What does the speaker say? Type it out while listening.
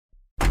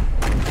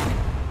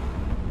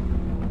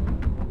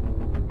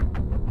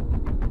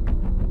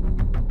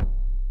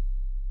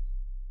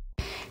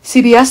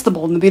CBS The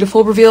Bold and the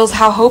Beautiful reveals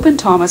how Hope and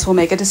Thomas will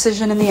make a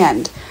decision in the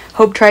end.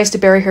 Hope tries to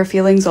bury her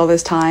feelings all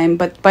this time,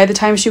 but by the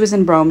time she was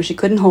in Rome, she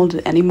couldn't hold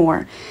it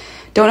anymore.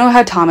 Don't know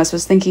how Thomas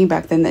was thinking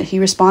back then that he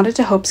responded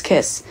to Hope's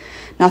kiss.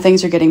 Now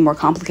things are getting more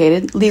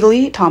complicated.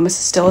 Legally, Thomas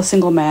is still a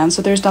single man,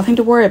 so there's nothing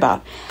to worry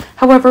about.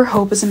 However,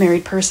 Hope is a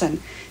married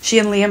person. She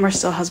and Liam are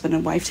still husband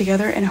and wife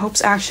together, and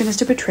Hope's action is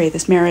to betray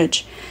this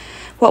marriage.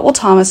 What will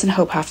Thomas and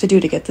Hope have to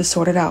do to get this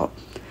sorted out?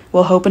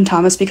 Will Hope and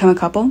Thomas become a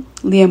couple?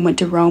 Liam went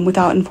to Rome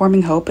without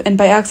informing Hope, and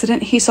by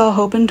accident he saw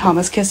Hope and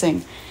Thomas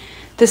kissing.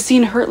 This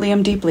scene hurt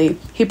Liam deeply.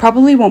 He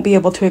probably won't be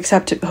able to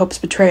accept Hope's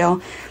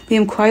betrayal.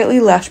 Liam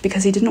quietly left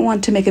because he didn't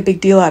want to make a big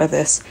deal out of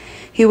this.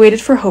 He waited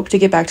for Hope to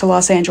get back to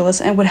Los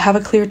Angeles and would have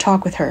a clear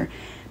talk with her.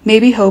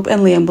 Maybe Hope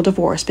and Liam will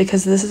divorce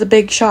because this is a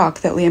big shock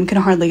that Liam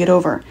can hardly get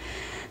over.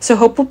 So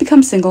Hope will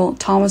become single.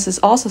 Thomas is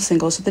also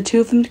single, so the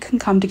two of them can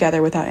come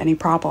together without any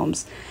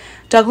problems.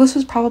 Douglas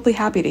was probably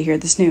happy to hear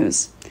this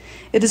news.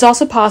 It is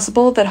also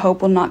possible that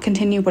Hope will not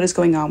continue what is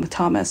going on with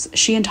Thomas.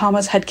 She and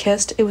Thomas had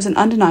kissed, it was an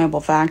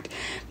undeniable fact,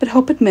 but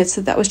Hope admits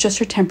that that was just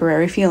her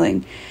temporary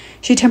feeling.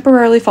 She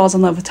temporarily falls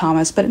in love with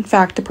Thomas, but in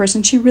fact the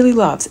person she really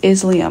loves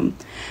is Liam.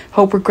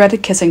 Hope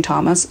regretted kissing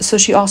Thomas, so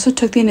she also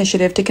took the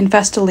initiative to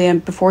confess to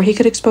Liam before he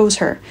could expose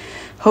her.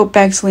 Hope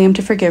begs Liam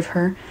to forgive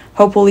her.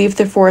 Hope will leave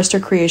the Forrester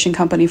Creation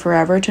Company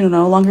forever to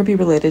no longer be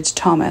related to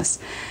Thomas.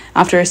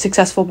 After a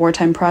successful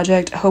wartime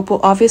project, Hope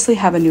will obviously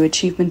have a new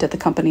achievement at the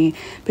company,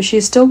 but she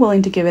is still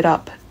willing to give it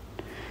up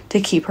to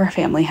keep her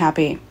family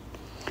happy.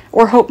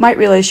 Or Hope might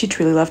realize she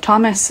truly loved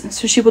Thomas,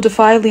 so she will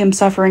defy Liam's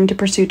suffering to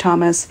pursue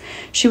Thomas.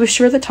 She was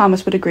sure that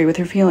Thomas would agree with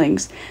her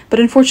feelings, but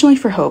unfortunately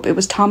for Hope, it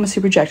was Thomas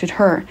who rejected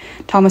her.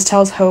 Thomas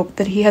tells Hope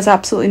that he has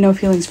absolutely no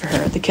feelings for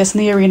her. The kiss in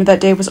the arena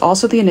that day was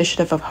also the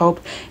initiative of Hope,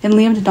 and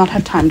Liam did not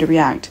have time to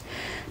react.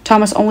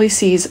 Thomas only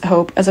sees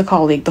Hope as a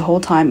colleague the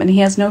whole time, and he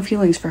has no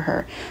feelings for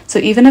her, so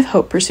even if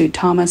Hope pursued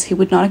Thomas, he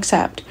would not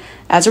accept.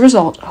 As a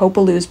result, Hope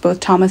will lose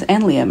both Thomas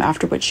and Liam,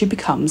 after which she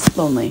becomes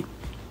lonely.